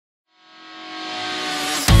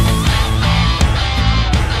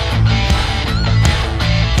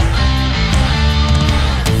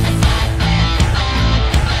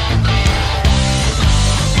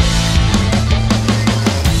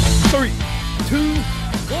two,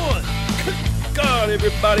 one. Good God,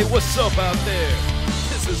 everybody, what's up out there?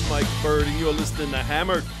 This is Mike Bird, and you're listening to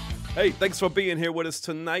Hammered. Hey, thanks for being here with us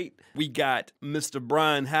tonight. We got Mr.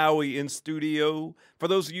 Brian Howie in studio. For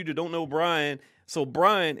those of you that don't know Brian, so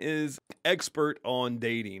Brian is expert on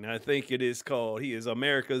dating. I think it is called, he is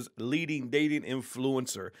America's leading dating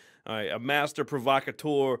influencer, a master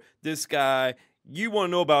provocateur. This guy, you want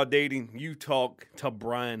to know about dating, you talk to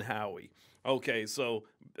Brian Howie. Okay, so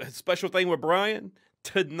a special thing with Brian,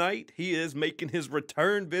 tonight he is making his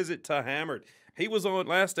return visit to Hammered. He was on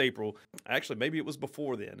last April. Actually, maybe it was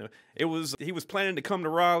before then. He was planning to come to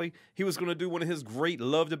Raleigh. He was going to do one of his great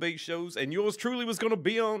love debate shows, and yours truly was going to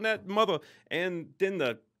be on that mother. And then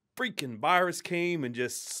the freaking virus came and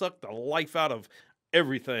just sucked the life out of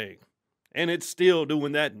everything. And it's still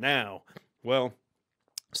doing that now. Well,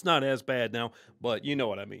 it's not as bad now, but you know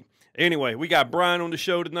what I mean. Anyway, we got Brian on the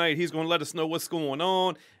show tonight. He's going to let us know what's going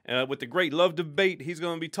on with the great love debate. He's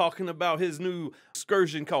going to be talking about his new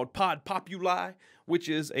excursion called Pod Populi, which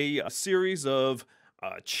is a series of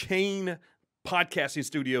chain podcasting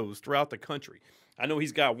studios throughout the country. I know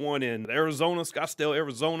he's got one in Arizona, Scottsdale,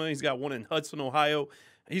 Arizona. He's got one in Hudson, Ohio.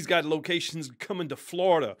 He's got locations coming to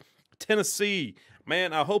Florida, Tennessee.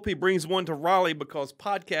 Man, I hope he brings one to Raleigh because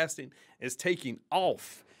podcasting is taking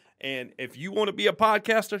off. And if you want to be a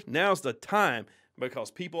podcaster, now's the time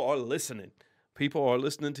because people are listening. People are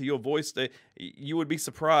listening to your voice. You would be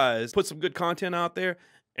surprised. Put some good content out there,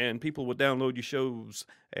 and people will download your shows.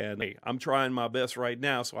 And hey, I'm trying my best right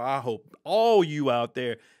now, so I hope all you out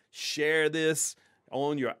there share this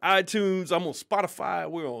on your iTunes. I'm on Spotify.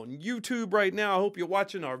 We're on YouTube right now. I hope you're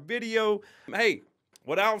watching our video. Hey,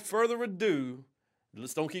 without further ado,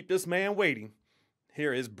 let's don't keep this man waiting.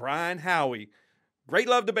 Here is Brian Howie. Great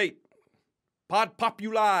love debate. Pod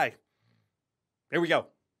Populi. Here we go.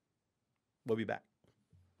 We'll be back.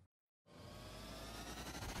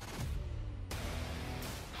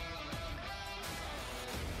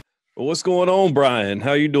 Well, what's going on, Brian?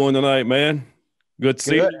 How you doing tonight, man? Good to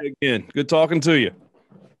see you again. Good talking to you.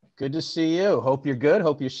 Good to see you. Hope you're good.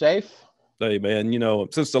 Hope you're safe. Hey, man, you know,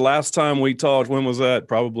 since the last time we talked, when was that?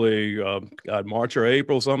 Probably March or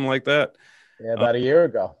April, something like that. Yeah, about a year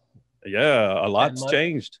ago. Yeah, a lot's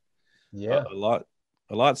changed. Yeah,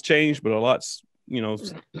 a lot's changed, but a lot's, you know,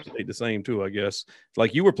 stayed the same too, I guess.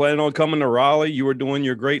 Like you were planning on coming to Raleigh. You were doing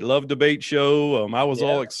your great love debate show. I was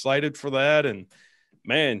all excited for that, and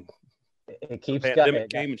man, it keeps the pandemic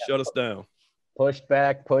came and shut us down. Pushed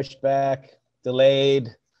back, delayed.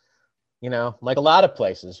 You know, like a lot of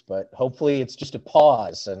places, but hopefully it's just a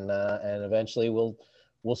pause, and eventually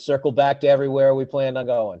we'll circle back to everywhere we planned on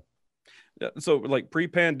going. So like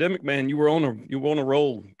pre-pandemic, man, you were on a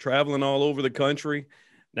roll, traveling all over the country.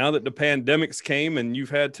 Now that the pandemics came and you've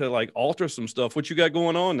had to like alter some stuff, what you got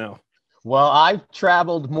going on now? Well, I've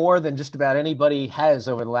traveled more than just about anybody has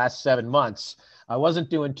over the last 7 months. I wasn't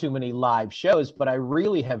doing too many live shows, but I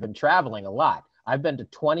really have been traveling a lot. I've been to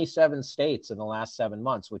 27 states in the last 7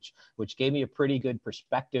 months, which gave me a pretty good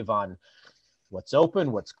perspective on what's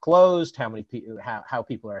open, what's closed, how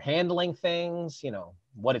people are handling things, you know,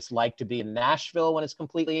 what it's like to be in Nashville when it's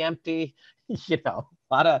completely empty, you know,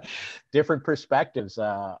 a lot of different perspectives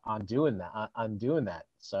on doing that.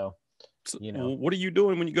 So, you know, what are you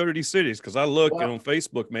doing when you go to these cities? Because I look on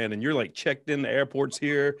Facebook, man, and you're like checked in the airports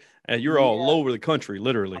here, and you're all over the country,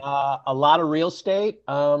 literally. A lot of real estate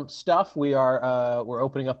stuff. We're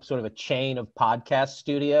opening up sort of a chain of podcast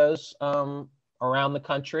studios around the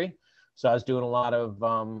country. So I was doing a lot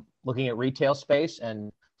of looking at retail space,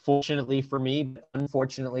 and fortunately for me, but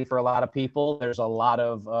unfortunately for a lot of people, there's a lot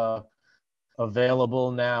of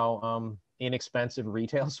available now inexpensive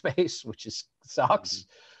retail space, which sucks.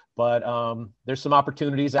 Mm-hmm. But there's some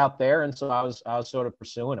opportunities out there, and so I was sort of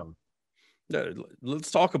pursuing them.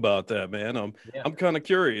 Let's talk about that, man. I'm kind of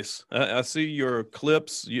curious. I see your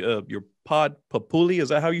clips, your Pod Populi. Is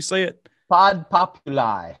that how you say it? Pod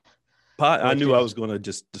Populi. I knew I was going to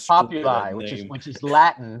just Populi, which is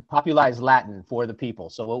Latin. Populi is Latin for the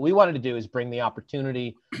people. So what we wanted to do is bring the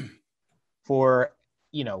opportunity for,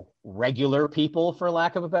 you know, regular people, for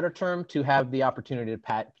lack of a better term, to have the opportunity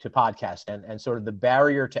to podcast. And sort of the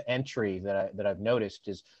barrier to entry that I've noticed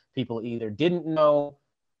is people either didn't know,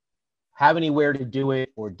 have anywhere to do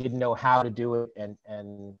it, or didn't know how to do it.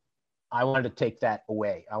 And I wanted to take that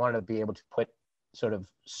away. I wanted to be able to put sort of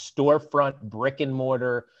storefront brick and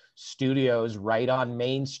mortar studios right on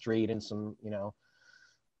Main Street in some, you know,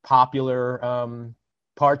 popular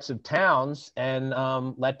parts of towns, and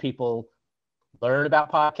let people learn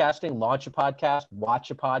about podcasting, launch a podcast,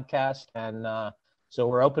 watch a podcast, and So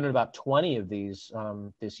we're opening about 20 of these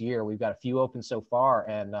this year. We've got a few open so far,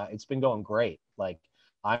 and it's been going great. Like,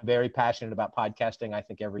 I'm very passionate about podcasting. I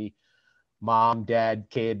think every mom, dad,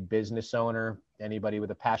 kid, business owner, anybody with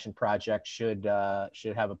a passion project should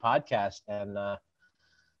have a podcast.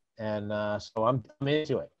 So I'm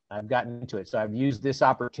into it. I've gotten into it. So I've used this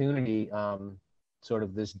opportunity, sort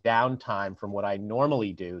of this downtime from what I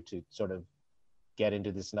normally do, to sort of get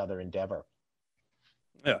into this another endeavor.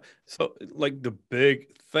 Yeah. So like the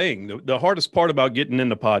big thing, the hardest part about getting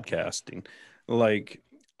into podcasting, like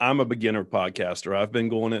I'm a beginner podcaster. I've been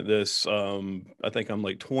going at this. I think I'm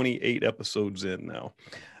like 28 episodes in now.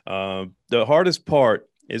 The hardest part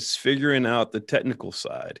is figuring out the technical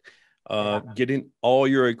side, getting all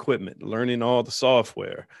your equipment, learning all the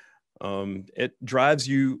software. It drives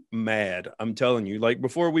you mad. I'm telling you, like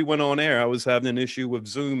before we went on air, I was having an issue with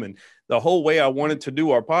Zoom, and the whole way I wanted to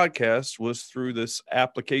do our podcast was through this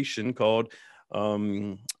application called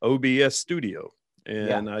OBS Studio.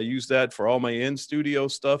 And I use that for all my in-studio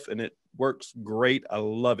stuff, and it works great. I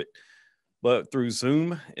love it. But through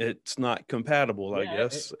Zoom, it's not compatible, I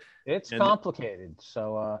guess. It's complicated.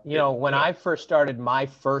 So, when I first started my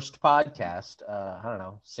first podcast, I don't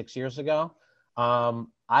know, 6 years ago,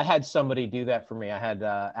 I had somebody do that for me. I had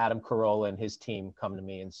Adam Carolla and his team come to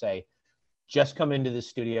me and say, just come into the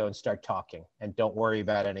studio and start talking, and don't worry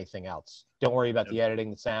about anything else. Don't worry about the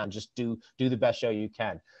editing, the sound. Just do the best show you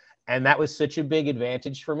can. And that was such a big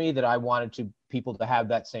advantage for me that I wanted people to have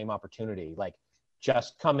that same opportunity. Like,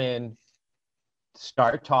 just come in,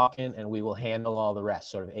 start talking, and we will handle all the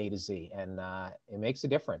rest, sort of A to Z. And it makes a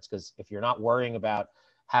difference, because if you're not worrying about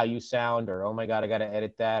how you sound, or, oh my God, I got to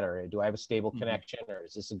edit that, or do I have a stable connection, or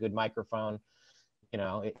is this a good microphone?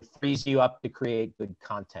 It frees you up to create good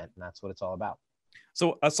content, and that's what it's all about.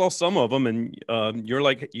 So I saw some of them, and you're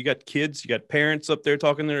like, you got kids, you got parents up there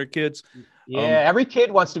talking to their kids. Yeah, every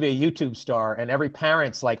kid wants to be a YouTube star, and every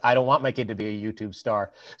parent's like, I don't want my kid to be a YouTube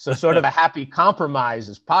star. So sort of a happy compromise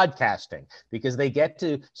is podcasting, because they get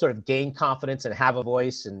to sort of gain confidence and have a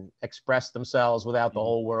voice and express themselves without the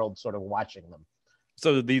whole world sort of watching them.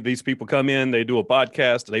 So these people come in, they do a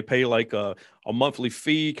podcast, they pay like a monthly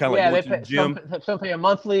fee, kind of like going to the gym. Some pay a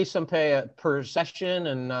monthly, some pay a per session,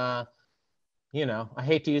 and I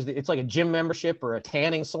hate to use it's like a gym membership or a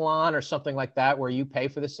tanning salon or something like that, where you pay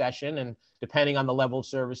for the session, and depending on the level of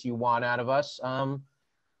service you want out of us,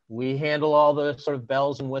 we handle all the sort of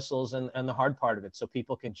bells and whistles and the hard part of it, so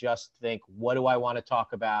people can just think, what do I want to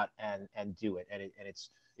talk about, and do it. And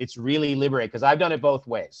it's really liberating, because I've done it both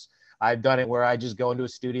ways. I've done it where I just go into a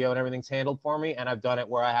studio and everything's handled for me, and I've done it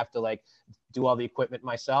where I have to like do all the equipment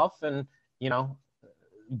myself, and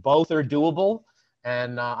both are doable.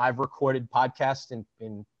 And I've recorded podcasts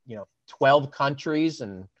in 12 countries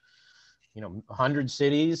and 100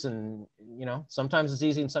 cities, and sometimes it's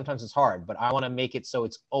easy and sometimes it's hard, but I want to make it so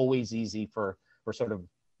it's always easy for sort of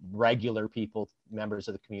regular people, members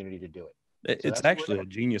of the community, to do it. It's actually a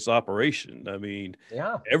genius operation. I mean,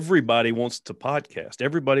 everybody wants to podcast.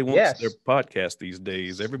 Everybody wants their podcast these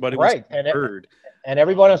days. Everybody wants to be heard. And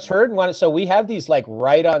everyone has heard and wanted. So we have these like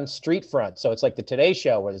right on street front. So it's like the Today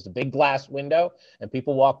Show, where there's a big glass window and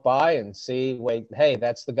people walk by and see, wait, hey,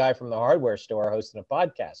 that's the guy from the hardware store hosting a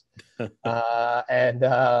podcast.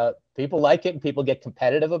 And people like it, and people get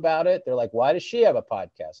competitive about it. They're like, why does she have a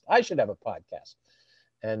podcast? I should have a podcast.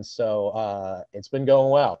 And so it's been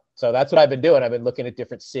going well. So that's what I've been doing. I've been looking at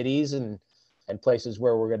different cities and places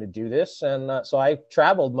where we're going to do this. And so I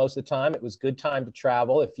traveled most of the time. It was a good time to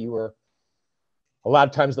travel. A lot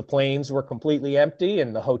of times the planes were completely empty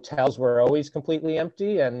and the hotels were always completely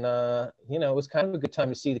empty. And, it was kind of a good time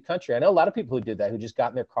to see the country. I know a lot of people who did that, who just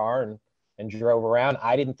got in their car and drove around.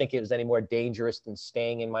 I didn't think it was any more dangerous than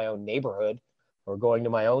staying in my own neighborhood or going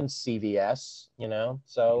to my own CVS,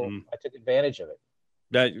 so I took advantage of it.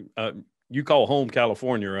 That you call home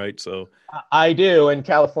California, right? So I do, and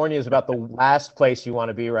California is about the last place you want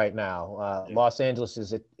to be right now. Los Angeles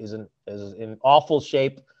is in awful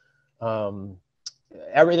shape.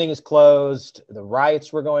 Everything is closed. The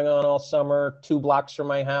riots were going on all summer, 2 blocks from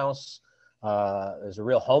my house. There's a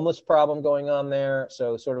real homeless problem going on there.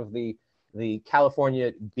 So sort of the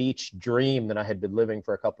California beach dream that I had been living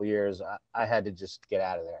for a couple of years, I had to just get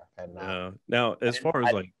out of there. And now, as far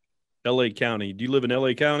as like LA County, do you live in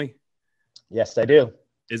LA County? Yes, I do.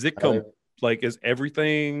 Is it is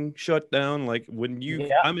everything shut down? Like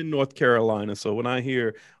I'm in North Carolina, so when I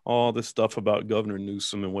hear all this stuff about Governor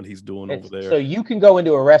Newsom and what he's doing over there. So you can go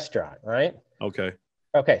into a restaurant, right?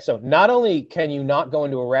 Okay. So not only can you not go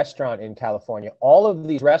into a restaurant in California, all of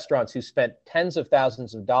these restaurants who spent tens of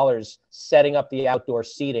thousands of dollars setting up the outdoor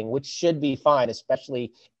seating, which should be fine,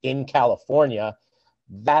 especially in California,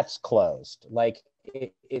 that's closed. Like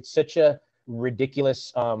it's such a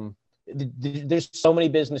ridiculous. There's so many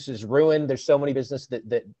businesses ruined. There's so many businesses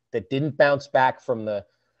that didn't bounce back from the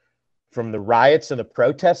riots and the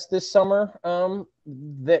protests this summer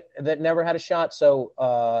that never had a shot.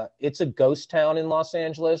 So it's a ghost town in Los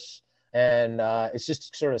Angeles, and it's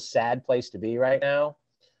just sort of a sad place to be right now.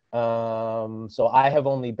 So I have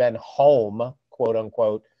only been home, quote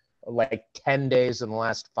unquote, like 10 days in the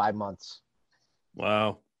last 5 months.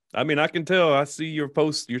 Wow. I mean, I can tell. I see your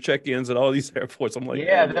posts, your check-ins at all these airports. I'm like,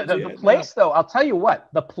 yeah, the place though, I'll tell you what,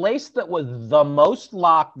 the place that was the most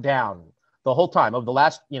locked down the whole time of the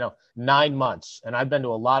last, 9 months, and I've been to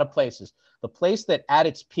a lot of places. The place that at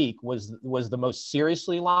its peak was the most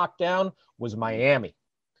seriously locked down was Miami.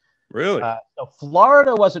 Really? So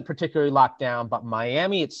Florida wasn't particularly locked down, but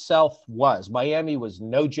Miami itself was. Miami was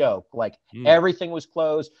no joke. Like everything was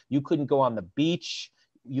closed. You couldn't go on the beach.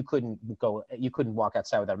 You couldn't walk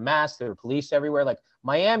outside without a mask. There were police everywhere. Like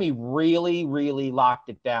Miami really, really locked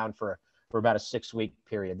it down for about a 6-week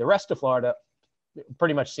period. The rest of Florida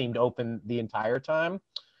pretty much seemed open the entire time.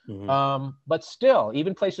 But still,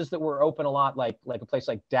 even places that were open a lot, like a place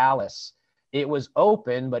like Dallas, it was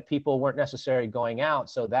open, but people weren't necessarily going out.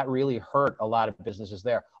 So that really hurt a lot of businesses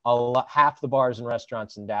there. Half the bars and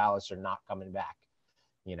restaurants in Dallas are not coming back.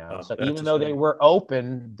 So even though they were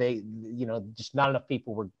open, they, just not enough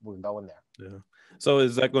people were going there. Yeah. So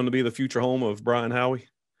is that going to be the future home of Brian Howie,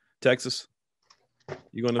 Texas?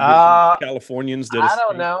 You're going to be Californians? I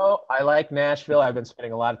don't know. I like Nashville. I've been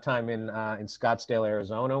spending a lot of time in Scottsdale,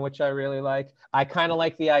 Arizona, which I really like. I kind of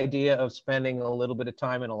like the idea of spending a little bit of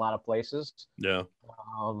time in a lot of places. Yeah.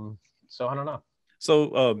 So I don't know.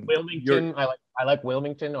 So Wilmington, I like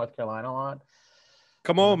Wilmington, North Carolina a lot.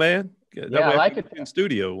 Come on, man. Yeah, I like it in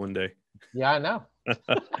studio one day. Yeah, I know.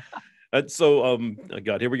 So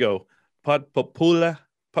God, here we go. Populi.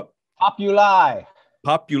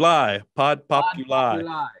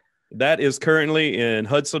 That is currently in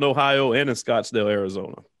Hudson, Ohio, and in Scottsdale,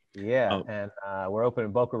 Arizona. Yeah, and we're opening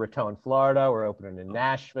in Boca Raton, Florida. We're opening in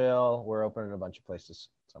Nashville. We're opening a bunch of places.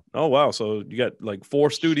 So. Oh wow! So you got like 4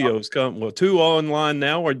 studios come. Well, 2 online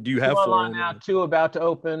now, or do you have 4 online now? 2 about to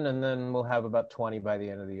open, and then we'll have about 20 by the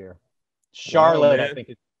end of the year. Charlotte, wow,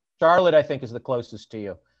 I think is the closest to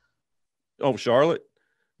you. Oh, Charlotte.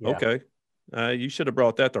 Yeah. Okay. You should have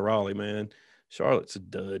brought that to Raleigh, man. Charlotte's a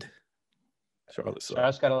dud. Charlotte's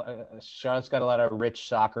got a lot of rich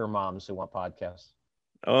soccer moms who want podcasts.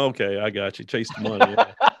 Okay, I got you. Chase the money.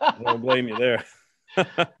 Yeah. I don't blame you there.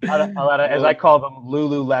 a lot of, as I call them,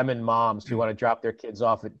 Lululemon moms who want to drop their kids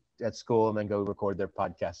off at school and then go record their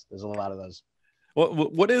podcast. There's a lot of those. Well,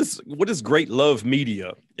 what is Great Love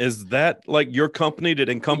Media? Is that like your company that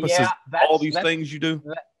encompasses all these things you do?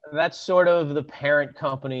 That's sort of the parent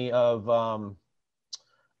company of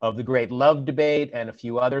the Great Love Debate and a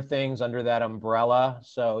few other things under that umbrella.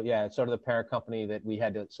 So yeah, it's sort of the parent company that we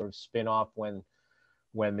had to sort of spin off when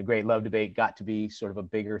the Great Love Debate got to be sort of a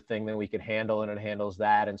bigger thing than we could handle, and it handles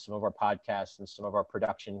that and some of our podcasts and some of our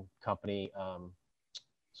production company.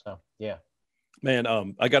 So yeah. Man,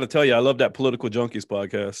 I got to tell you, I love that Political Junkies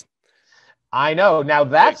podcast. I know. Now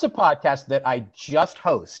that's a podcast that I just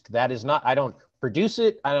host. That is not, I don't produce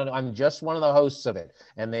it. I'm just one of the hosts of it.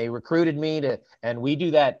 And they recruited me and we do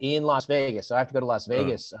that in Las Vegas. So I have to go to Las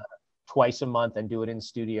Vegas twice a month and do it in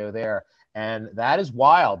studio there. And that is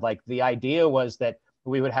wild. Like the idea was that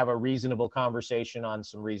we would have a reasonable conversation on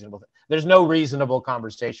some reasonable. There's no reasonable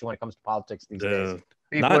conversation when it comes to politics these days.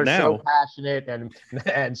 People are so passionate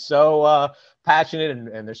and so passionate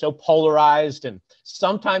and they're so polarized. And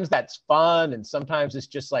sometimes that's fun. And sometimes it's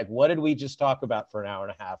just like, what did we just talk about for an hour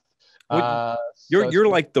and a half? You're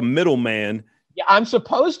like the middleman. Yeah, I'm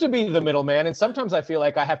supposed to be the middleman. And sometimes I feel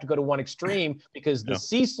like I have to go to one extreme because the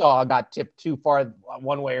seesaw got tipped too far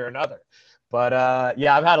one way or another. But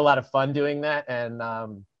yeah, I've had a lot of fun doing that. And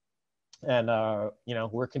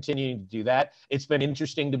we're continuing to do that. It's been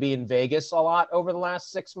interesting to be in Vegas a lot over the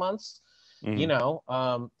last 6 months,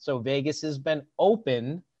 so Vegas has been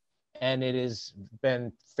open and it has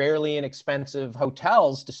been fairly inexpensive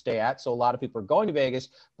hotels to stay at. So a lot of people are going to Vegas,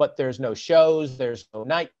 but there's no shows, there's no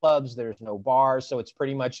nightclubs, there's no bars. So it's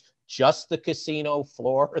pretty much just the casino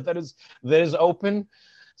floor that is open.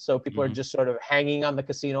 So people are just sort of hanging on the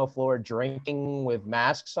casino floor, drinking with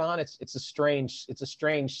masks on. It's a strange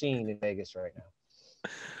scene in Vegas right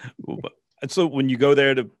now. And so when you go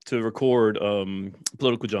there to record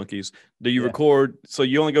Political Junkies, do you record? So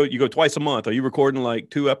you go twice a month. Are you recording like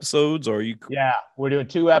 2 episodes, or are you? Yeah, we're doing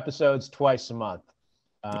 2 episodes twice a month.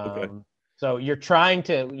 Okay. So you're trying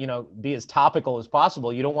to, be as topical as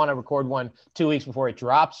possible. You don't want to record one 2 weeks before it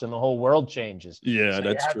drops and the whole world changes. Yeah, So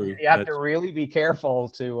that's true. You have to really be careful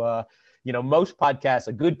to, most podcasts,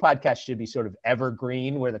 a good podcast should be sort of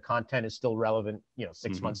evergreen where the content is still relevant,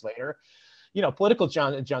 6 months later. Political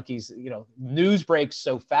junkies, news breaks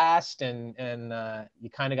so fast and you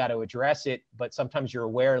kind of got to address it. But sometimes you're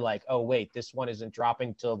aware like, oh, wait, this one isn't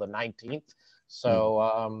dropping till the 19th.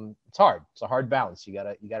 So it's hard. It's a hard balance. You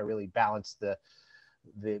gotta really balance the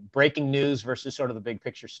breaking news versus sort of the big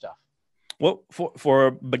picture stuff. Well,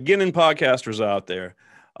 for beginning podcasters out there,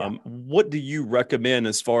 what do you recommend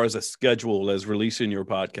as far as a schedule as releasing your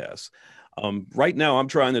podcast? Right now, I'm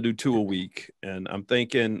trying to do 2 a week, and I'm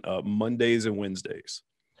thinking Mondays and Wednesdays.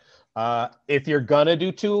 If you're gonna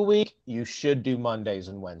do 2 a week, you should do Mondays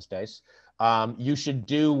and Wednesdays. You should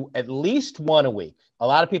do at least 1 a week. A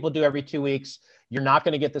lot of people do every 2 weeks. You're not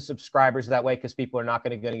going to get the subscribers that way because people are not going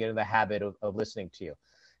to get into the habit of listening to you.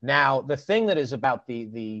 Now, the thing that is about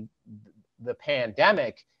the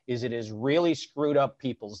pandemic is it has really screwed up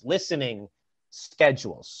people's listening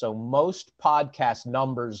schedules. So most podcast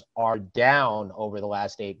numbers are down over the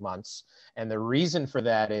last 8 months. And the reason for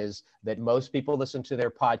that is that most people listen to their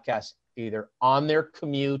podcasts either on their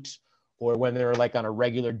commute or when they're like on a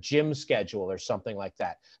regular gym schedule or something like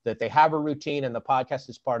that they have a routine and the podcast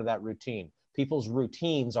is part of that routine. People's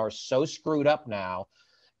routines are so screwed up now.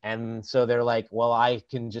 And so they're like, well, I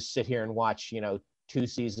can just sit here and watch, 2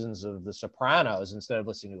 seasons of The Sopranos instead of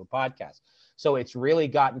listening to a podcast. So it's really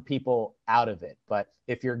gotten people out of it. But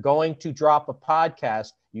if you're going to drop a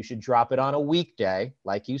podcast, you should drop it on a weekday,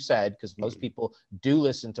 like you said, because most people do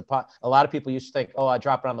listen to a lot of people used to think, oh, I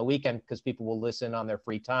drop it on the weekend because people will listen on their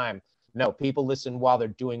free time. No, people listen while they're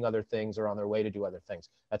doing other things or on their way to do other things.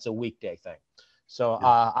 That's a weekday thing. So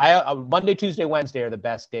Monday, Tuesday, Wednesday are the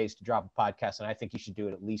best days to drop a podcast, and I think you should do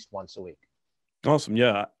it at least once a week. Awesome.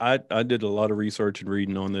 Yeah, I did a lot of research and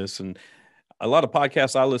reading on this, and a lot of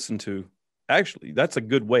podcasts I listen to. Actually, that's a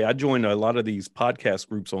good way. I joined a lot of these podcast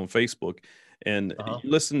groups on Facebook, and you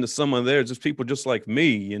listen to some of there, just people just like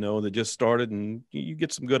me, that just started, and you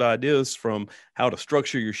get some good ideas from how to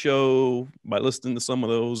structure your show by listening to some of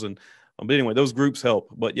those. And but anyway, those groups help.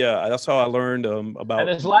 But yeah, that's how I learned about. And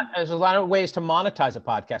there's a lot of ways to monetize a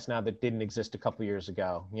podcast now that didn't exist a couple years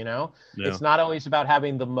ago. It's not always about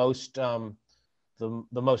having the most the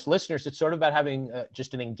most listeners. It's sort of about having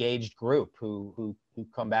just an engaged group who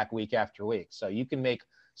come back week after week. So you can make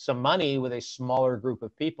some money with a smaller group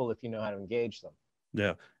of people if you know how to engage them.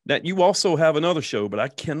 Yeah. Now you also have another show, but I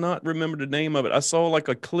cannot remember the name of it. I saw like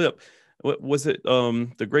a clip. What was it?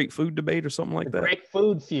 The Great Food Debate or something like that? Great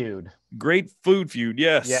Food Feud. Great Food Feud.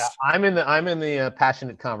 Yes. Yeah. I'm in the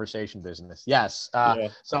passionate conversation business. Yes.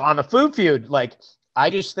 So on the Food Feud, like,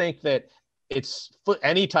 I just think that it's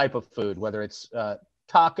any type of food, whether it's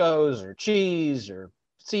tacos or cheese or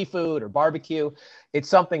seafood or barbecue. It's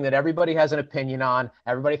something that everybody has an opinion on.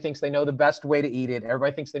 Everybody thinks they know the best way to eat it.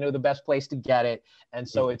 Everybody thinks they know the best place to get it. And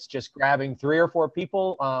so it's just grabbing 3 or 4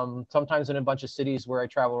 people, sometimes in a bunch of cities where I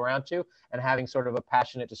travel around to, and having sort of a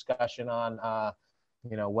passionate discussion on,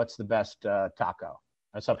 what's the best taco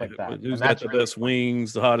or something like that. Who's got the best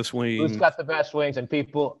wings, the hottest wings? Who's got the best wings? And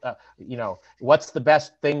people, what's the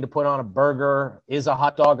best thing to put on a burger? Is a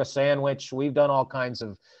hot dog a sandwich? We've done all kinds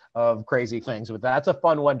of crazy things with that. That's a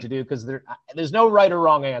fun one to do because there's no right or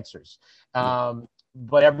wrong answers.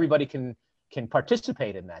 But everybody can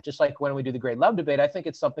participate in that. Just like when we do the Great Love Debate, I think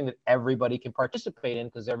it's something that everybody can participate in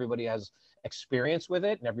because everybody has experience with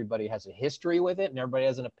it and everybody has a history with it and everybody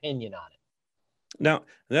has an opinion on it. Now,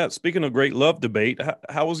 speaking of Great Love Debate,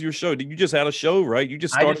 how was your show? You just had a show, right? You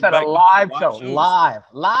just started. I just had a live show,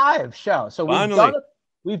 live show. So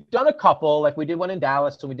we've done a couple. Like we did one in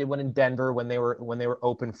Dallas, and we did one in Denver when they were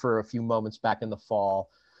open for a few moments back in the fall.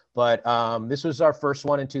 But this was our first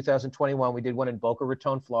one in 2021. We did one in Boca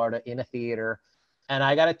Raton, Florida, in a theater. And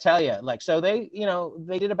I got to tell you, like, so they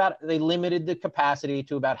limited the capacity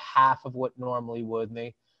to about half of what normally would.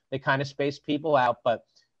 And they kind of spaced people out, but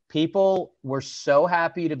people were so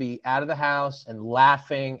happy to be out of the house and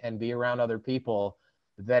laughing and be around other people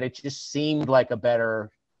that it just seemed like a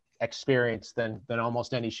better experience than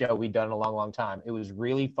almost any show we'd done in a long, long time. It was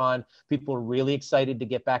really fun. People were really excited to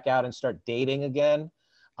get back out and start dating again.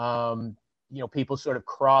 People sort of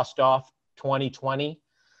crossed off 2020.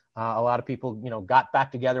 A lot of people, got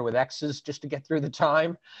back together with exes just to get through the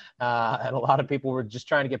time. And a lot of people were just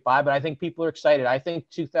trying to get by, but I think people are excited. I think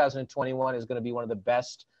 2021 is going to be one of the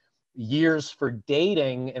best years for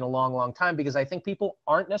dating in a long, long time, because I think people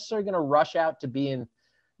aren't necessarily going to rush out to be in,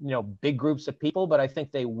 big groups of people, but I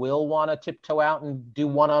think they will want to tiptoe out and do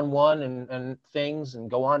one-on-one and things and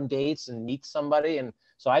go on dates and meet somebody. And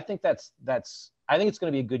so I think I think it's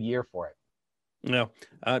going to be a good year for it. Yeah,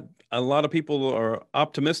 a lot of people are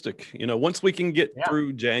optimistic. Once we can get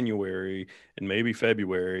through January and maybe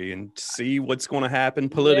February and see what's going to happen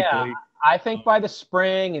politically. Yeah, I think by the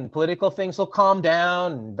spring and political things will calm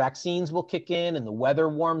down and vaccines will kick in and the weather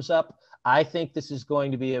warms up. I think this is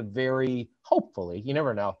going to be hopefully, you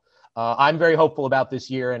never know. I'm very hopeful about this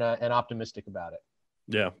year and optimistic about it.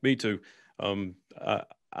 Yeah, me too. I'm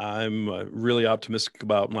really optimistic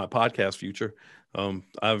about my podcast future.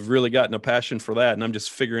 I've really gotten a passion for that, and I'm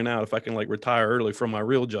just figuring out if I can retire early from my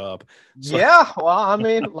real job. So. Yeah, well, I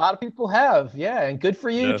mean, a lot of people have, and good for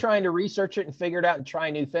you trying to research it and figure it out and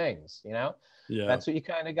try new things. That's what you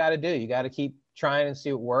kind of got to do. You got to keep trying and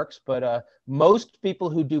see what works. But most people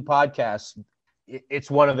who do podcasts,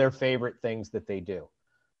 it's one of their favorite things that they do.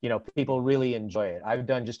 People really enjoy it. I've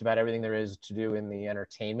done just about everything there is to do in the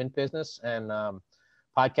entertainment business, and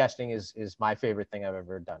podcasting is my favorite thing I've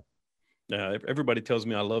ever done. Yeah, everybody tells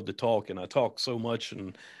me I love to talk, and I talk so much,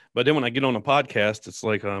 but then when I get on a podcast, it's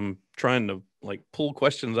like I'm trying to pull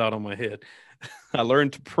questions out of my head. I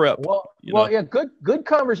learned to prep. Well, yeah, good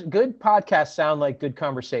podcasts sound like good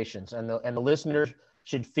conversations, and the listeners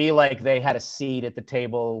should feel like they had a seat at the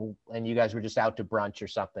table, and you guys were just out to brunch or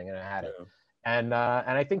something, and I had it. And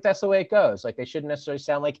I think that's the way it goes. They shouldn't necessarily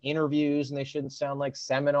sound like interviews, and they shouldn't sound like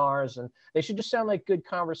seminars, and they should just sound like good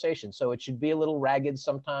conversations. So it should be a little ragged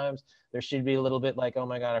sometimes. There should be a little bit like, oh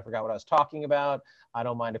my God, I forgot what I was talking about. I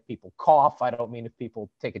don't mind if people cough. I don't mean if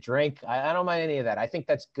people take a drink. I don't mind any of that. I think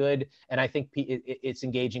that's good. And I think it's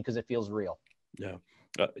engaging because it feels real. Yeah.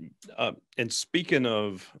 And speaking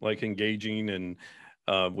of engaging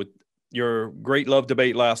and with your great love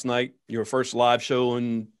debate last night, your first live show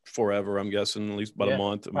in forever, I'm guessing, at least about a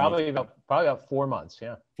month. Probably about 4 months.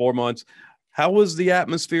 Yeah. 4 months. How was the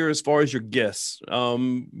atmosphere as far as your guests?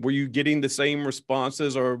 Were you getting the same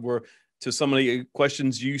responses to some of the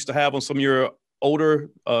questions you used to have on some of your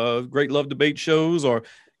older great love debate shows, or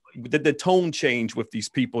did the tone change with these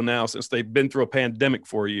people now since they've been through a pandemic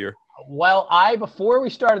for a year? Well, before we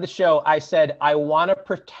started the show, I said, I want to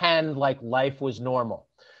pretend like life was normal.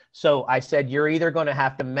 So I said, you're either going to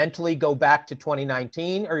have to mentally go back to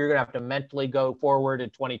 2019 or you're going to have to mentally go forward to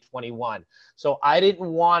 2021. So I didn't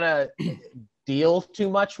want to deal too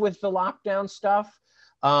much with the lockdown stuff.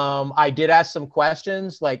 I did ask some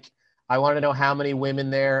questions. I want to know how many women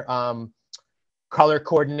there color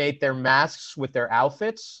coordinate their masks with their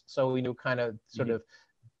outfits. So we knew kind of sort of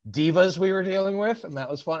divas we were dealing with, and that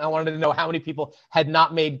was fun. I wanted to know how many people had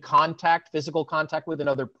not made physical contact with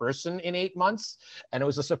another person in 8 months, and it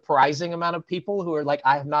was a surprising amount of people who were like,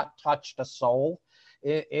 I have not touched a soul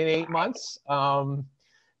in 8 months. How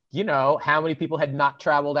many people had not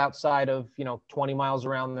traveled outside of 20 miles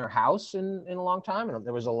around their house in a long time, and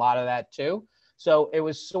there was a lot of that too. So it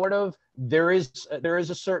was sort of, there is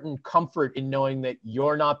a certain comfort in knowing that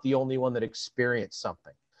you're not the only one that experienced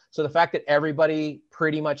something. So the fact that everybody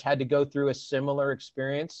pretty much had to go through a similar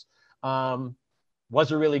experience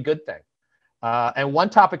was a really good thing. And one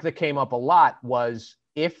topic that came up a lot was,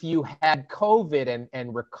 if you had COVID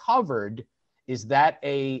and recovered, is that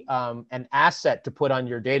an asset to put on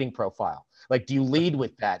your dating profile? Do you lead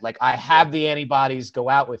with that? I have the antibodies, go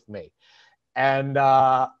out with me. And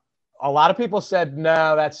a lot of people said,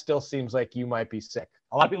 no, that still seems like you might be sick.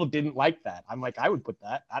 A lot of people didn't like that. I'm like, I would put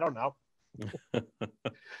that. I don't know.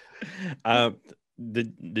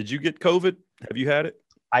 Did you get COVID? Have you had it?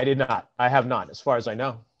 I did not. I have not, as far as I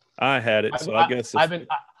know. I had it, so I guess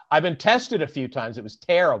I've been tested a few times. It was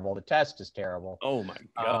terrible. The test is terrible. Oh my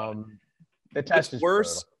God. The test is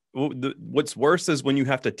worse. What's worse is when you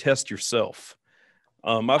have to test yourself.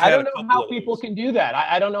 I don't know how people can do that.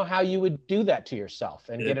 I don't know how you would do that to yourself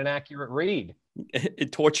and get an accurate read.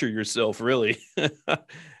 It torture yourself, really.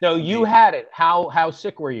 So you had it. How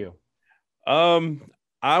sick were you?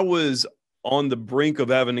 I was on the brink of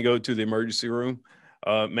having to go to the emergency room.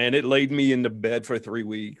 Man, it laid me into bed for 3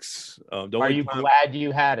 weeks. Are you glad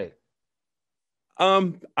you had it?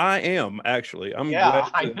 I am actually.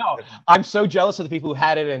 I know. I'm so jealous of the people who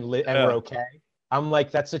had it and were okay. I'm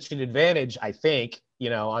like, that's such an advantage, I think,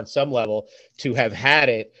 on some level, to have had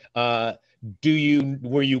it.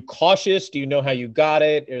 Were you cautious? Do you know how you got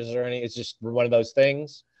it? Is there any? It's just one of those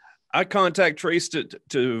things. I contact traced it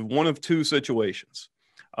to one of two situations.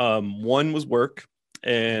 One was work,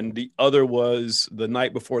 and the other was the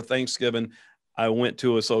night before Thanksgiving. I went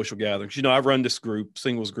to a social gathering. I run this group,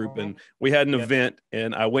 singles group, and we had an event,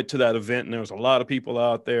 and I went to that event, and there was a lot of people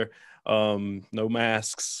out there, no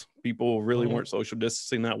masks, People really weren't social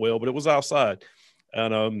distancing that well, but it was outside.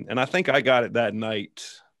 And I think I got it that night.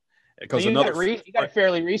 Because you got it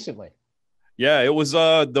fairly recently. Yeah, it was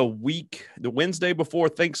the Wednesday before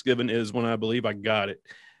Thanksgiving is when I believe I got it.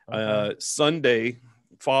 Okay. Sunday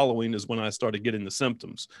following is when I started getting the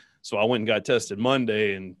symptoms. So I went and got tested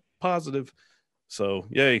Monday and positive. So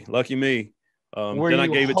yay, lucky me. Then I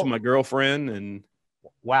gave it to my girlfriend and.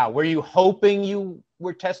 Wow. Were you hoping you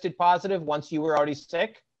were tested positive once you were already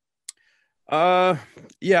sick? Yeah,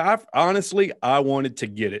 I wanted to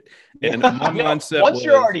get it. And my mindset once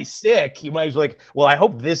you're already sick, you might as well well, I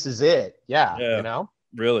hope this is it. Yeah, you know?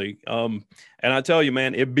 Really. And I tell you,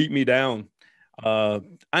 man, it beat me down.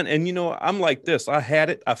 And you know, I'm like this. I had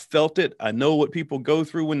it, I felt it, I know what people go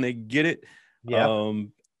through when they get it. Yeah.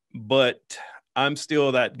 But I'm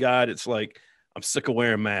still that guy that's like, I'm sick of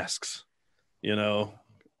wearing masks, you know.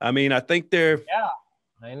 I mean, I think yeah,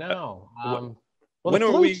 I know. Well, the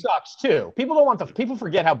flu sucks too. People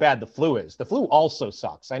forget how bad the flu is. The flu also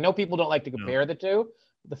sucks. I know people don't like to compare the two.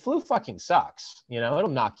 The flu fucking sucks. You know, it'll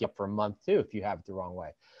knock you up for a month too if you have it the wrong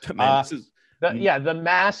way. Man, the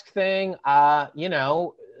mask thing. You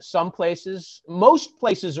know, most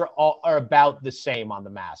places are about the same on the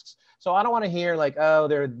masks. So I don't want to hear like, oh,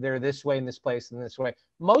 they're this way in this place and this way.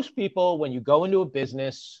 Most people, when you go into a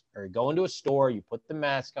business or go into a store, you put the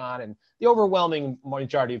mask on, and the overwhelming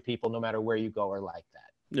majority of people, no matter where you go, are like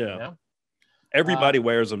that. Yeah. You know? Everybody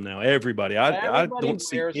wears them now. Everybody. I don't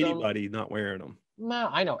see anybody not wearing them. No,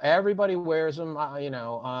 I know everybody wears them. You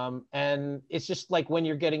know, and it's just like when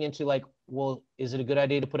you're getting into like, well, is it a good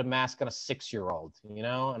idea to put a mask on a 6-year-old? You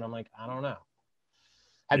know, and I'm like, I don't know.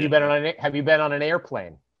 Have you been on an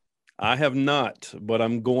airplane? I have not, but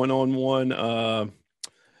I'm going on one.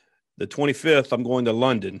 The 25th, I'm going to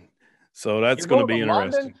London, so that's going to be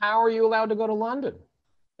interesting. London? How are you allowed to go to London?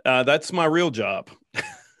 That's my real job.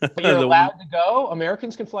 But you're allowed to go?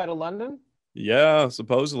 Americans can fly to London? Yeah,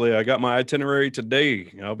 supposedly. I got my itinerary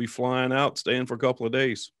today. I'll be flying out, staying for a couple of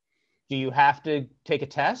days. Do you have to take a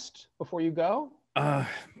test before you go?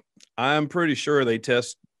 I'm pretty sure they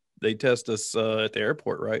test us at the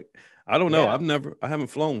airport, right? I don't know. I haven't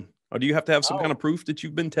flown. Or do you have to have some kind of proof that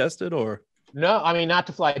you've been tested, or? No, I mean, not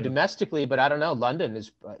to fly domestically, but I don't know. London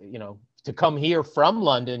is, you know, to come here from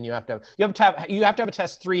London, you have to have a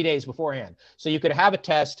test 3 days beforehand. So you could have a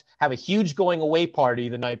test, have a huge going away party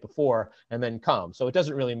the night before, and then come. So it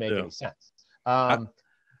doesn't really make any sense. I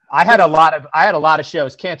had a lot of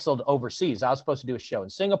shows canceled overseas. I was supposed to do a show in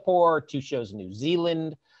Singapore, 2 shows in New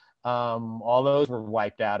Zealand. All those were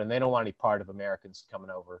wiped out, and they don't want any part of Americans coming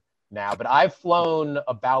over now. But I've flown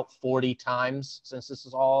about 40 times since this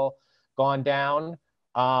is all gone down.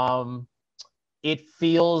 It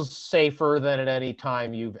feels safer than at any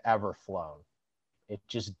time you've ever flown. It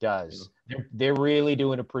just does. They're really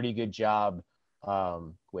doing a pretty good job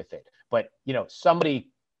with it. But, you know, somebody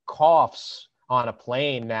coughs on a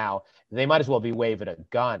plane now, they might as well be waving a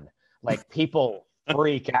gun. Like, people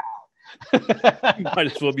freak out. You might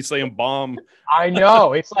as well be saying bomb. I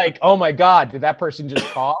know. It's like, oh my God, did that person just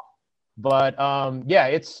cough? But yeah,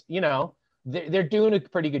 it's, you know, they're doing a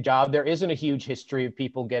pretty good job. There isn't a huge history of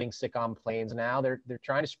people getting sick on planes now. They're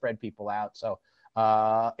trying to spread people out. So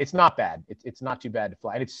it's not bad. It's not too bad to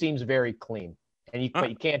fly. And it seems very clean. And but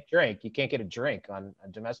you can't drink. You can't get a drink on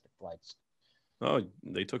domestic flights. Oh,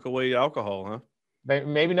 they took away alcohol, huh?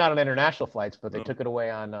 Maybe not on international flights, but they took it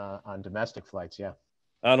away on domestic flights. Yeah.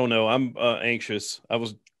 I don't know. I'm anxious. I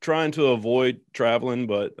was trying to avoid traveling,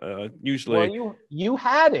 but usually. Well, you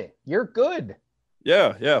had it. You're good.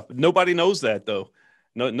 Yeah. Nobody knows that, though.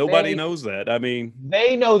 Nobody knows that. I mean,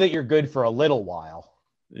 they know that you're good for a little while.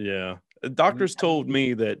 Yeah. Doctors told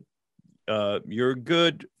me that you're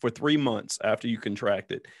good for 3 months after you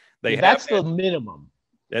contract it. That's the minimum.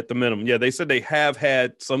 At the minimum. Yeah. They said they have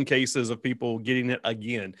had some cases of people getting it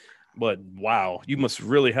again. But wow, you must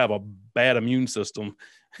really have a bad immune system.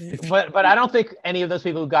 but I don't think any of those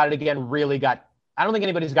people who got it again I don't think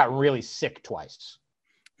anybody's got really sick twice.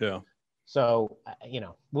 Yeah. So, you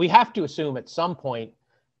know, we have to assume at some point,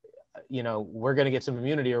 you know, we're going to get some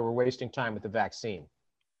immunity or we're wasting time with the vaccine.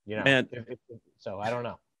 You know, man, so I don't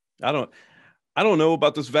know. I don't know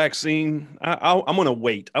about this vaccine. I'm going to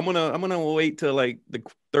wait. I'm going to wait till like the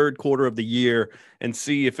third quarter of the year and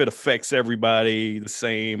see if it affects everybody the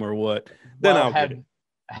same or what. Then I'll get it.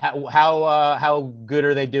 How good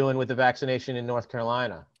are they doing with the vaccination in North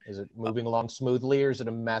Carolina? Is it moving along smoothly, or is it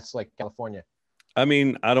a mess like California? I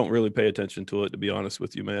mean, I don't really pay attention to it, to be honest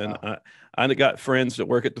with you, man. Oh. I got friends that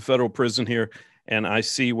work at the federal prison here, and I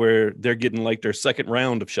see where they're getting like their second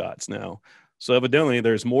round of shots now. So evidently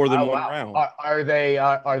there's more than one round. Are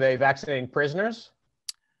they vaccinating prisoners?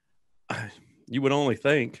 You would only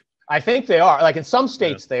think. I think they are. Like in some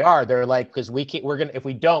states, they are. They're like, because if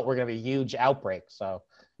we don't, we're gonna be a huge outbreak. So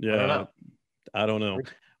Yeah, I don't know. I don't know.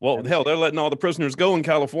 Well, hell, they're letting all the prisoners go in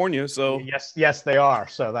California. So yes, they are.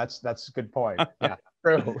 So that's a good point. Yeah,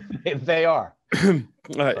 true. They are.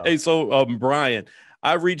 Hey, so Brian,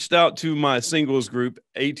 I reached out to my singles group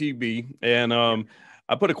ATB, and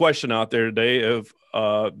I put a question out there today of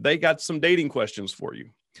they got some dating questions for you.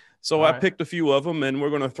 So I picked a few of them, and we're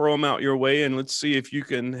going to throw them out your way, and let's see if you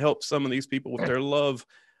can help some of these people with their love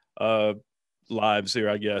lives here,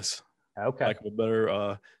 I guess. Okay. Like a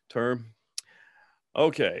better term.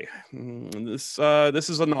 Okay. This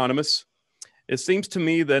is anonymous. It seems to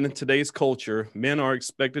me that in today's culture, men are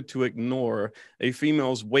expected to ignore a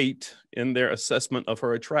female's weight in their assessment of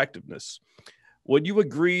her attractiveness. Would you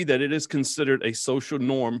agree that it is considered a social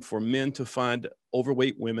norm for men to find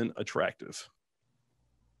overweight women attractive?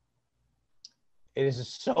 It is a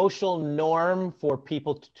social norm for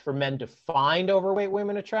for men to find overweight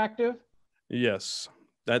women attractive? Yes,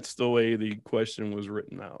 that's the way the question was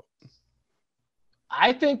written out.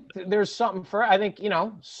 I think there's something I think,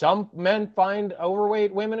 some men find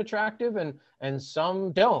overweight women attractive and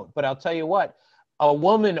some don't. But I'll tell you what, a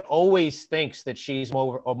woman always thinks that she's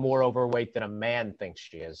more overweight than a man thinks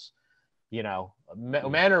she is.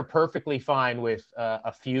 Men are perfectly fine with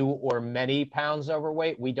a few or many pounds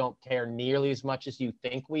overweight. We don't care nearly as much as you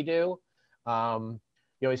think we do. You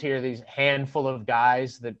always hear these handful of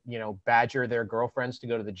guys that, badger their girlfriends to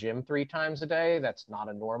go to the gym 3 times a day. That's not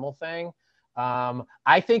a normal thing.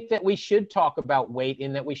 I think that we should talk about weight,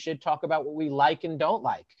 in that we should talk about what we like and don't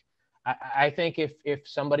like. I think if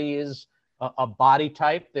somebody is a body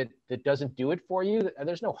type that doesn't do it for you,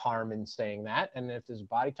 there's no harm in saying that. And if there's a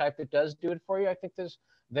body type that does do it for you, I think there's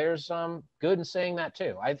good in saying that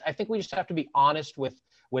too. I think we just have to be honest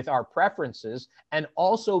with our preferences, and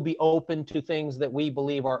also be open to things that we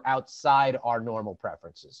believe are outside our normal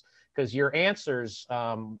preferences. Because your answers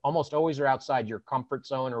almost always are outside your comfort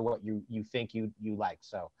zone or what you think you like.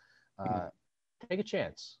 So take a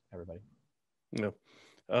chance, everybody. No.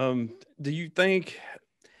 Do you think,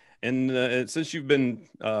 and since you've been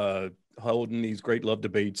holding these great love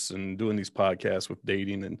debates and doing these podcasts with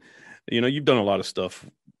dating, and you've done a lot of stuff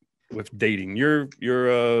with dating,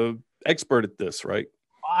 you're expert at this, right?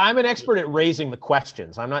 I'm an expert at raising the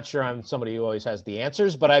questions. I'm not sure I'm somebody who always has the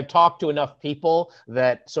answers, but I've talked to enough people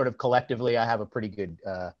that sort of collectively I have a pretty good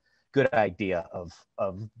idea of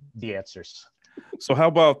the answers. So how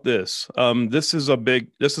about this? This is a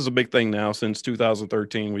big thing now. Since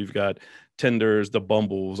 2013, we've got Tinders, the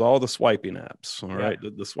Bumbles, all the swiping apps. All right,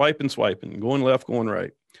 the swiping, going left, going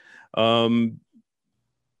right.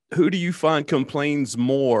 Who do you find complains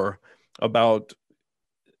more about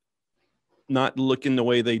not looking the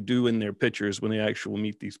way they do in their pictures when they actually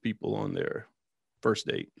meet these people on their first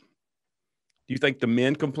date? Do you think the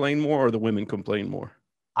men complain more or the women complain more?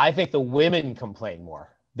 I think the women complain more.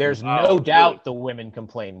 There's no doubt the women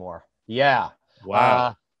complain more. Yeah.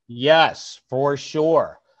 Wow. Yes, for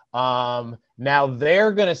sure. Now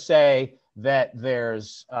they're going to say that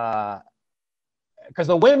there's, because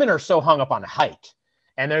the women are so hung up on height,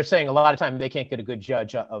 and they're saying a lot of time they can't get a good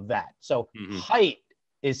judge of that. So height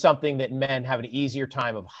is something that men have an easier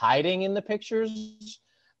time of hiding in the pictures.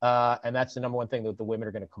 And that's the number one thing that the women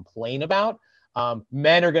are going to complain about.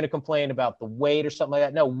 Men are going to complain about the weight or something like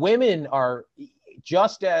that. No, women are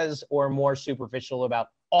just as or more superficial about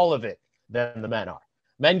all of it than the men are.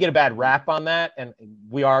 Men get a bad rap on that, and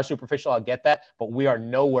we are superficial, I'll get that, but we are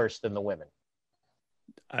no worse than the women.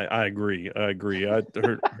 I agree. I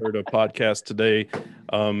heard a podcast today.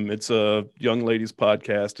 It's a young lady's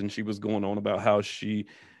podcast, and she was going on about how she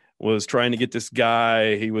was trying to get this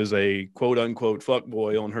guy. He was a quote unquote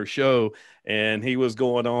fuckboy on her show, and he was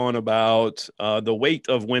going on about the weight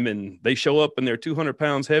of women. They show up and they're 200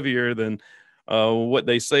 pounds heavier than what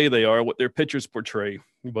they say they are, what their pictures portray.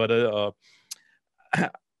 But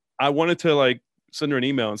I wanted to send her an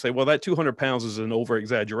email and say, well, that 200 pounds is an over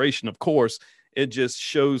exaggeration. Of course, it just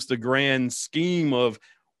shows the grand scheme of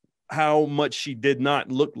how much she did not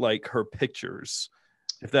look like her pictures,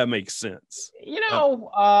 if that makes sense.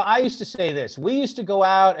 I used to say this. We used to go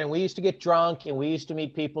out and we used to get drunk and we used to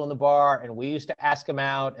meet people in the bar and we used to ask them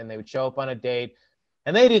out and they would show up on a date.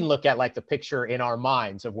 And they didn't look at the picture in our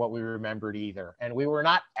minds of what we remembered either. And we were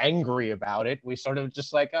not angry about it. We sort of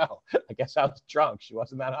just oh, I guess I was drunk. She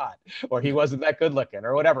wasn't that hot, or he wasn't that good looking,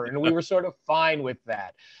 or whatever. And we were sort of fine with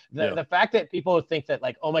that. The fact that people think that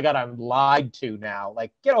oh my God, I'm lied to now,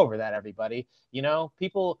 get over that, everybody.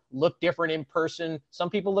 People look different in person. Some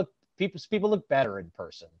people look better in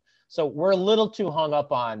person. So we're a little too hung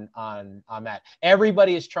up on that.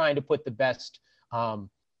 Everybody is trying to put the best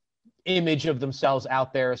image of themselves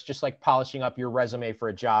out there. It's just like polishing up your resume for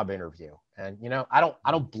a job interview. And, you know, I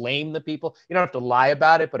don't blame the people. You don't have to lie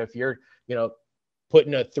about it, but if you're, you know,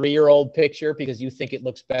 putting a 3-year-old picture because you think it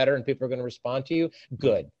looks better and people are going to respond to you,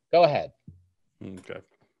 good. Go ahead. Okay.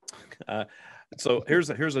 So here's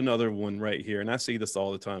another one right here. And I see this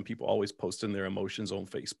all the time. People always posting their emotions on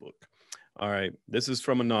Facebook. All right. This is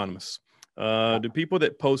from Anonymous. Do people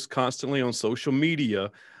that post constantly on social media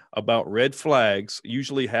about red flags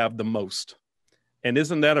usually have the most? And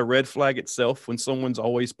isn't that a red flag itself when someone's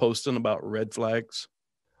always posting about red flags?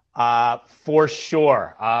 For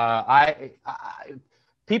sure.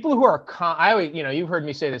 People who are, you know, you've heard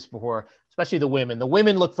me say this before, especially the women. The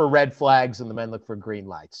women look for red flags and the men look for green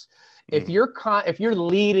lights. If you're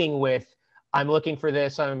leading with, I'm looking for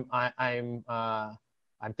this, I'm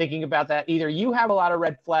thinking about that, either you have a lot of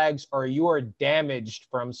red flags or you are damaged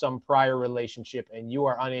from some prior relationship and you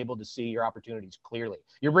are unable to see your opportunities clearly.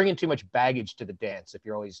 You're bringing too much baggage to the dance if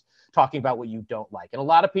you're always talking about what you don't like. And a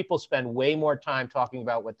lot of people spend way more time talking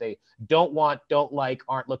about what they don't want, don't like,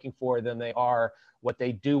 aren't looking for than they are what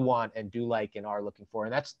they do want and do like and are looking for.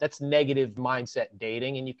 And that's negative mindset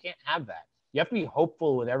dating, and you can't have that. You have to be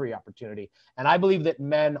hopeful with every opportunity. And I believe that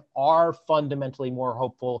men are fundamentally more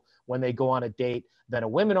hopeful when they go on a date than a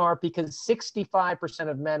women are, because 65%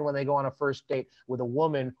 of men, when they go on a first date with a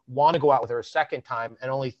woman, want to go out with her a second time,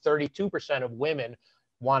 and only 32% of women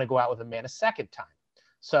want to go out with a man a second time.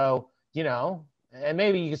 So, you know, and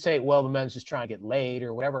maybe you could say, well, the men's just trying to get laid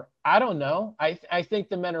or whatever. I don't know. I think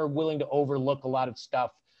the men are willing to overlook a lot of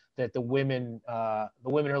stuff that the women are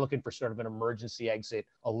looking for sort of an emergency exit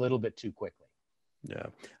a little bit too quickly. Yeah,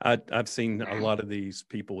 I've seen a lot of these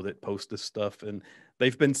people that post this stuff, and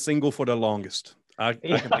they've been single for the longest. I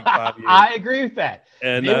can think 5 years. I agree with that.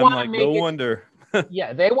 And I'm like, no wonder.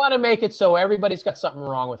 Yeah, they want to make it so everybody's got something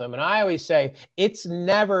wrong with them. And I always say, it's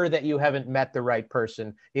never that you haven't met the right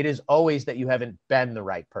person. It is always that you haven't been the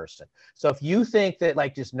right person. So if you think that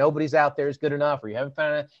like just nobody's out there is good enough, or you haven't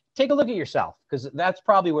found it, take a look at yourself, because that's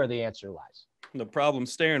probably where the answer lies. The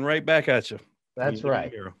problem's staring right back at you. That's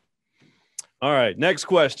right. All right, next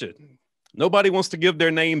question. Nobody wants to give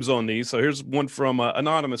their names on these, so here's one from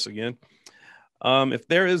Anonymous again. If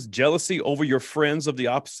there is jealousy over your friends of the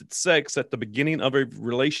opposite sex at the beginning of a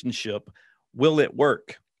relationship, will it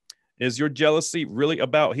work? Is your jealousy really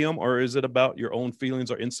about him, or is it about your own feelings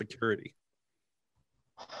or insecurity?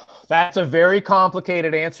 That's a very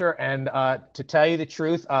complicated answer. And to tell you the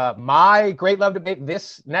truth, my great love debate,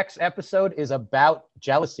 this next episode is about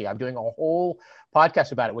jealousy. I'm doing a whole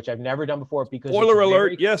podcast about it, which I've never done before, because spoiler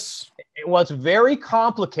alert, yes. Well, it's very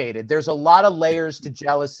complicated. There's a lot of layers to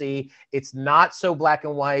jealousy. It's not so black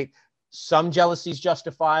and white. Some jealousy is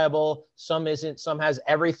justifiable, some isn't. Some has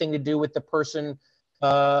everything to do with the person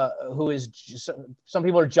who is. Some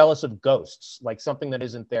people are jealous of ghosts, like something that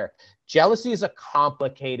isn't there. Jealousy is a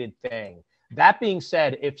complicated thing. That being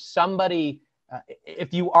said,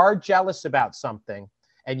 if you are jealous about something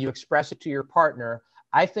and you express it to your partner,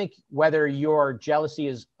 I think whether your jealousy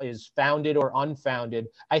is founded or unfounded,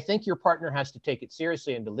 I think your partner has to take it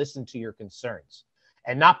seriously and to listen to your concerns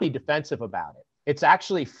and not be defensive about it. It's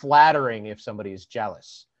actually flattering if somebody is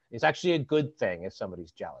jealous. It's actually a good thing if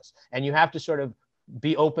somebody's jealous. And you have to sort of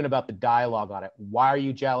be open about the dialogue on it. Why are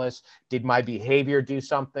you jealous? Did my behavior do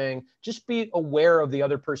something? Just be aware of the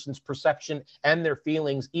other person's perception and their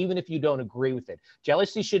feelings, even if you don't agree with it.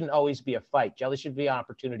 Jealousy shouldn't always be a fight. Jealousy should be an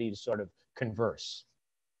opportunity to sort of converse.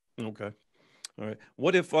 Okay. All right.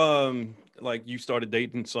 What if, like you started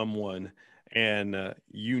dating someone and,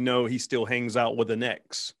 he still hangs out with an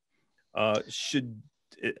ex?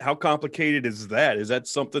 How complicated is that? Is that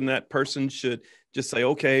something that person should just say,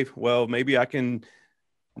 okay, well, maybe I can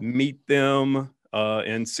meet them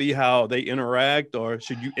and see how they interact, or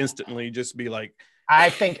should you instantly just be like, I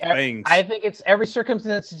think it's every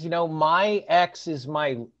circumstance. My ex is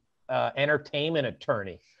my entertainment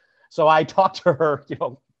attorney. So I talk to her,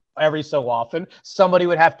 every so often. Somebody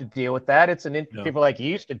would have to deal with that. People are like,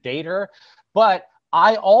 you used to date her. But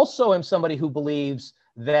I also am somebody who believes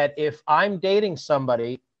that if I'm dating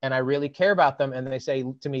somebody and I really care about them and they say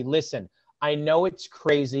to me, listen, I know it's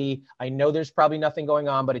crazy. I know there's probably nothing going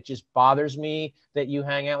on, but it just bothers me that you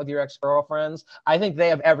hang out with your ex-girlfriends. I think they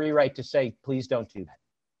have every right to say, please don't do that.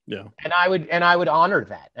 Yeah. And I would honor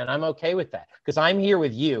that. And I'm okay with that because I'm here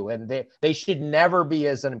with you, and they should never be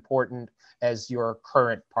as important as your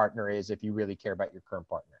current partner is if you really care about your current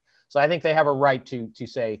partner. So I think they have a right to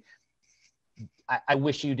say, I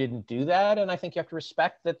wish you didn't do that. And I think you have to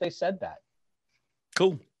respect that they said that.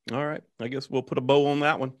 Cool. All right. I guess we'll put a bow on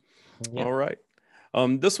that one. Yeah. All right.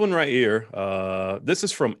 This one right here, this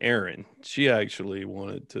is from Erin. She actually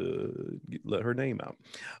wanted to let her name out.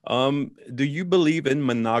 Do you believe in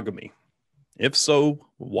monogamy? If so,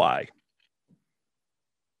 why?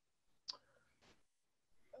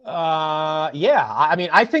 Yeah. I mean,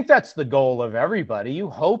 I think that's the goal of everybody. You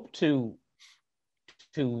hope to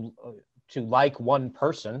to like one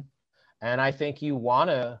person, and I think you want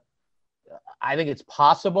to. I think it's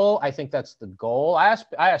possible. I think that's the goal. I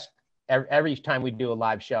ask every time we do a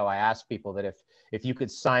live show. I ask people that if you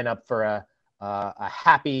could sign up for a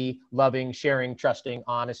happy, loving, sharing, trusting,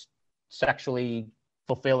 honest, sexually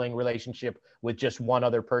fulfilling relationship with just one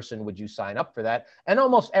other person, would you sign up for that? And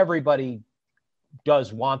almost everybody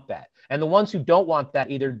does want that. And the ones who don't want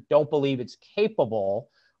that either don't believe it's capable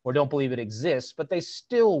or don't believe it exists, but they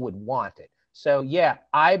still would want it. So yeah,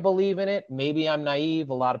 I believe in it. Maybe I'm naive.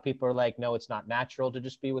 A lot of people are like, no, it's not natural to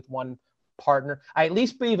just be with one partner. I at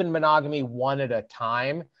least believe in monogamy one at a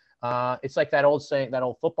time. It's like that old saying, that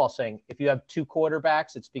old football saying, if you have two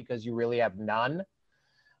quarterbacks, it's because you really have none.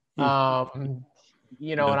 Um,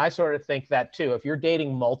 Yeah. and I sort of think that too. If you're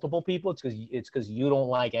dating multiple people, it's because you don't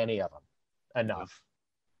like any of them enough.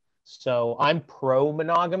 So I'm pro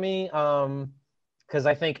monogamy because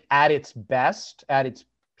I think at its best, at its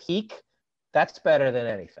peak, that's better than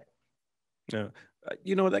anything. Yeah.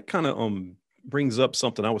 That kind of brings up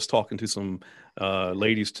something I was talking to some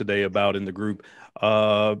ladies today about in the group.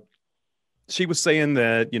 She was saying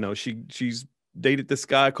that, she's dated this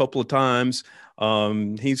guy a couple of times.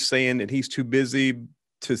 He's saying that he's too busy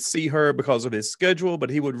to see her because of his schedule,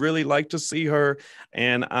 but he would really like to see her.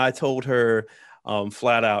 And I told her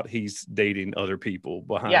flat out, he's dating other people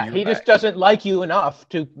behind your he back. just doesn't like you enough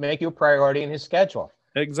to make you a priority in his schedule.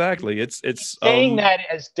 Exactly. It's saying that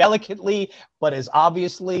as delicately but as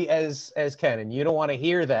obviously as can, and you don't want to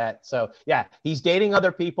hear that. So yeah, he's dating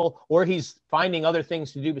other people or he's finding other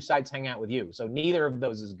things to do besides hang out with you. So neither of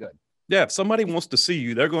those is good. Yeah, if somebody wants to see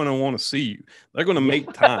you, they're going to want to see you. They're going to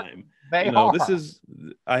make time. They are. This is,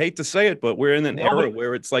 I hate to say it, but we're in an era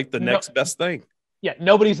where it's like the next best thing. Yeah,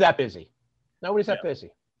 nobody's that busy. Nobody's that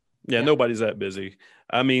busy. Yeah, nobody's that busy.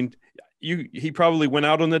 I mean, he probably went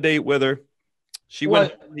out on a date with her. He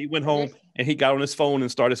went home and he got on his phone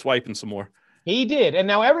and started swiping some more. He did. And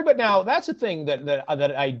now that's the thing that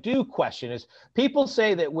I do question is people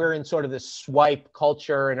say that we're in sort of this swipe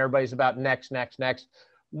culture and everybody's about next.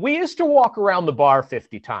 We used to walk around the bar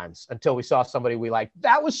 50 times until we saw somebody we liked.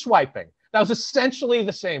 That was swiping. That was essentially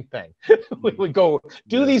the same thing. We would go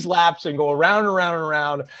do these laps and go around and around and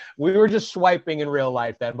around. We were just swiping in real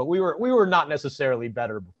life then, but we were not necessarily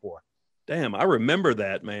better before. Damn, I remember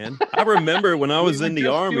that, man. I remember when I was in the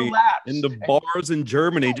army in the bars in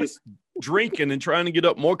Germany, just drinking and trying to get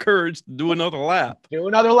up more courage to do another lap. Do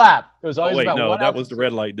another lap. It was always that was the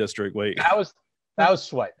red light district. Wait, that was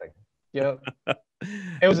swiping. Yeah,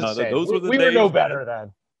 it was the same. We were no better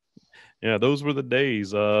then. Yeah, those were the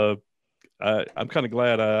days. I'm kind of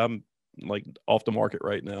glad I'm like off the market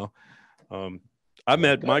right now. I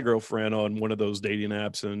met my girlfriend on one of those dating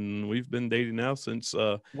apps, and we've been dating now since.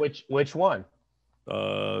 Which one?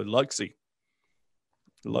 Luxy.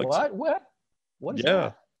 What is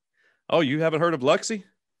that? Oh, you haven't heard of Luxy?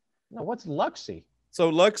 No, what's Luxy?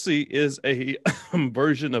 So Luxy is a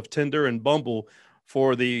version of Tinder and Bumble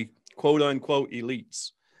for the quote unquote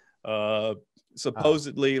elites.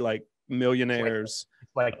 Supposedly like millionaires.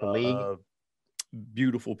 It's like the league.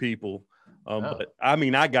 Beautiful people. But I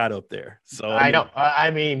mean, I got up there. So I know. I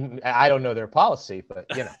mean, I don't know their policy, but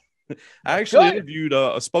I actually interviewed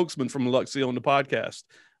a spokesman from Luxy on the podcast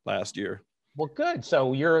last year. Well, good.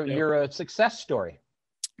 So you're a success story.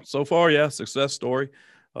 So far, yeah, success story.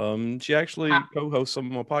 She actually co-hosts some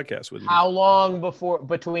of my podcasts with me. How long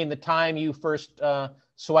between the time you first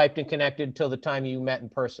swiped and connected till the time you met in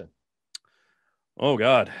person? Oh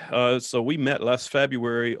God. So we met last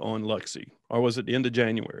February on Luxy, or was it the end of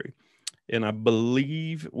January? And I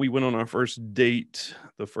believe we went on our first date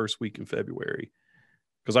the first week in February,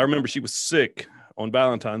 because I remember she was sick on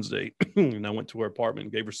Valentine's Day, and I went to her apartment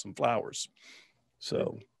and gave her some flowers.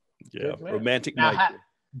 So, yeah, romantic night.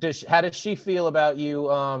 How does she feel about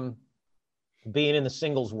you being in the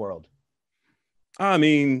singles world? I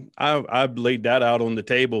mean, I laid that out on the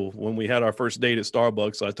table when we had our first date at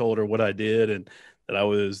Starbucks. I told her what I did and that I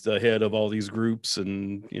was the head of all these groups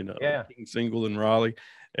and, being single in Raleigh.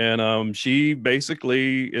 And she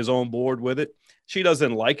basically is on board with it. She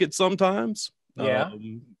doesn't like it sometimes.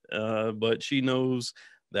 But she knows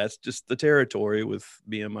that's just the territory with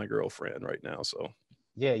being my girlfriend right now. So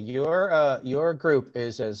yeah, your group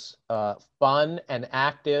is as fun and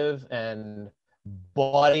active and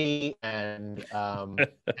bawdy and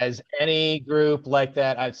as any group like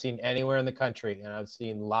that I've seen anywhere in the country, and I've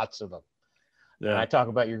seen lots of them. Yeah. And I talk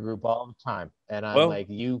about your group all the time, and I'm like,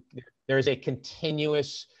 there's a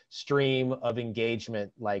continuous stream of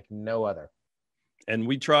engagement like no other. And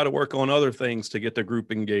we try to work on other things to get the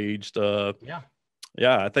group engaged.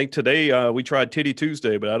 Yeah, I think today we tried Titty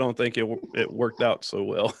Tuesday, but I don't think it worked out so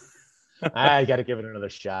well. I got to give it another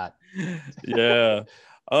shot. Yeah.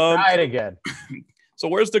 Try it again. So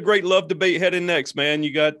where's the Great Love Debate heading next, man?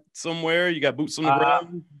 You got somewhere? You got boots on the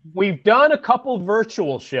ground? We've done a couple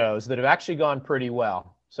virtual shows that have actually gone pretty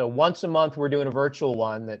well. So once a month, we're doing a virtual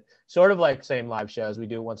one that sort of like same live shows. We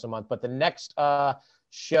do it once a month. But the next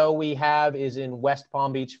show we have is in West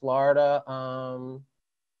Palm Beach, Florida,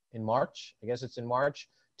 in March. I guess it's in March.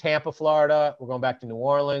 Tampa, Florida. We're going back to New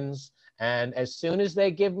Orleans. And as soon as they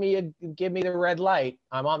give me the red light,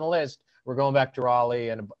 I'm on the list. We're going back to Raleigh,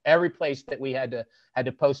 and every place that we had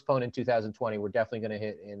to postpone in 2020, we're definitely going to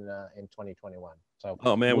hit in 2021. So,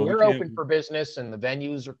 oh man, we're open for business, and the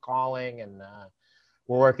venues are calling, and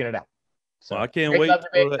we're working it out. So I can't wait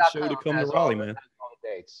for that show to come to Raleigh, man.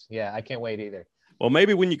 Dates. Yeah, I can't wait either. Well,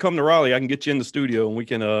 maybe when you come to Raleigh, I can get you in the studio, and we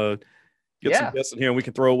can get some guests in here, and we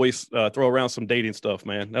can throw around some dating stuff,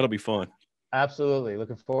 man. That'll be fun. Absolutely,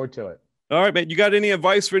 looking forward to it. All right, man. You got any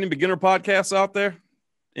advice for any beginner podcasts out there?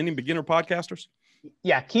 Any beginner podcasters?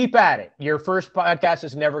 Yeah, keep at it. Your first podcast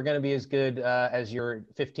is never going to be as good as your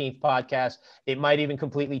 15th podcast. It might even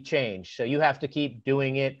completely change. So you have to keep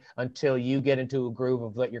doing it until you get into a groove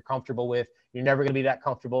of what you're comfortable with. You're never going to be that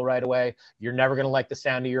comfortable right away. You're never going to like the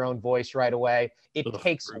sound of your own voice right away. It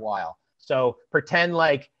takes a while. So pretend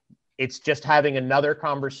like it's just having another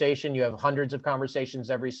conversation. You have hundreds of conversations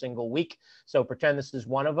every single week. So pretend this is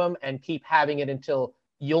one of them and keep having it until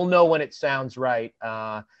you'll know when it sounds right.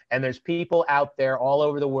 And there's people out there all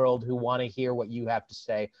over the world who want to hear what you have to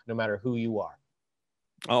say, no matter who you are.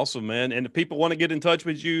 Awesome, man. And if people want to get in touch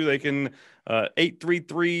with you, they can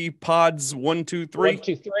 833-PODS 123.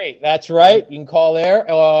 123. That's right. You can call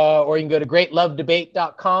there, or you can go to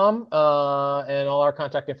greatlovedebate.com, and all our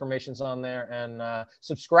contact information's on there. And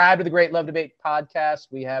subscribe to the Great Love Debate podcast.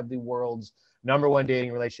 We have the world's #1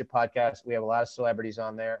 dating relationship podcast. We have a lot of celebrities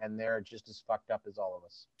on there, and they're just as fucked up as all of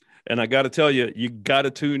us. And I got to tell you, you got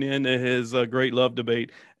to tune in to his Great Love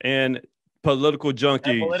Debate and Political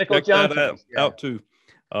Junkie. Check that out too.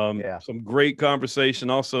 Some great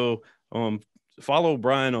conversation. Also, follow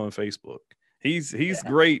Brian on Facebook. He's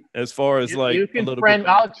great as far as you can friend.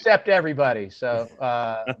 I'll accept everybody. So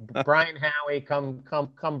Brian Howie, come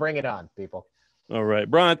bring it on, people. All right,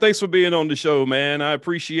 Brian, thanks for being on the show, man. I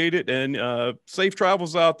appreciate it. And safe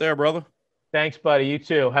travels out there, brother. Thanks, buddy. You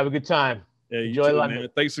too. Have a good time. Yeah, enjoy London, man.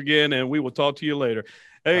 Thanks again, and we will talk to you later.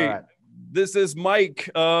 Hey, This is Mike.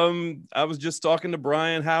 I was just talking to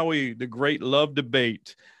Brian Howie, the Great Love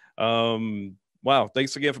Debate. Wow,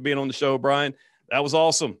 thanks again for being on the show, Brian. That was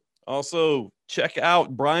awesome. Also, check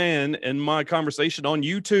out Brian and my conversation on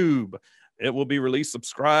YouTube. It will be released.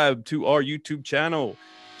 Subscribe to our YouTube channel.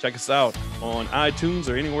 Check us out on iTunes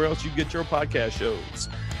or anywhere else you get your podcast shows.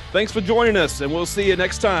 Thanks for joining us, and we'll see you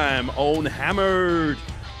next time on Hammered.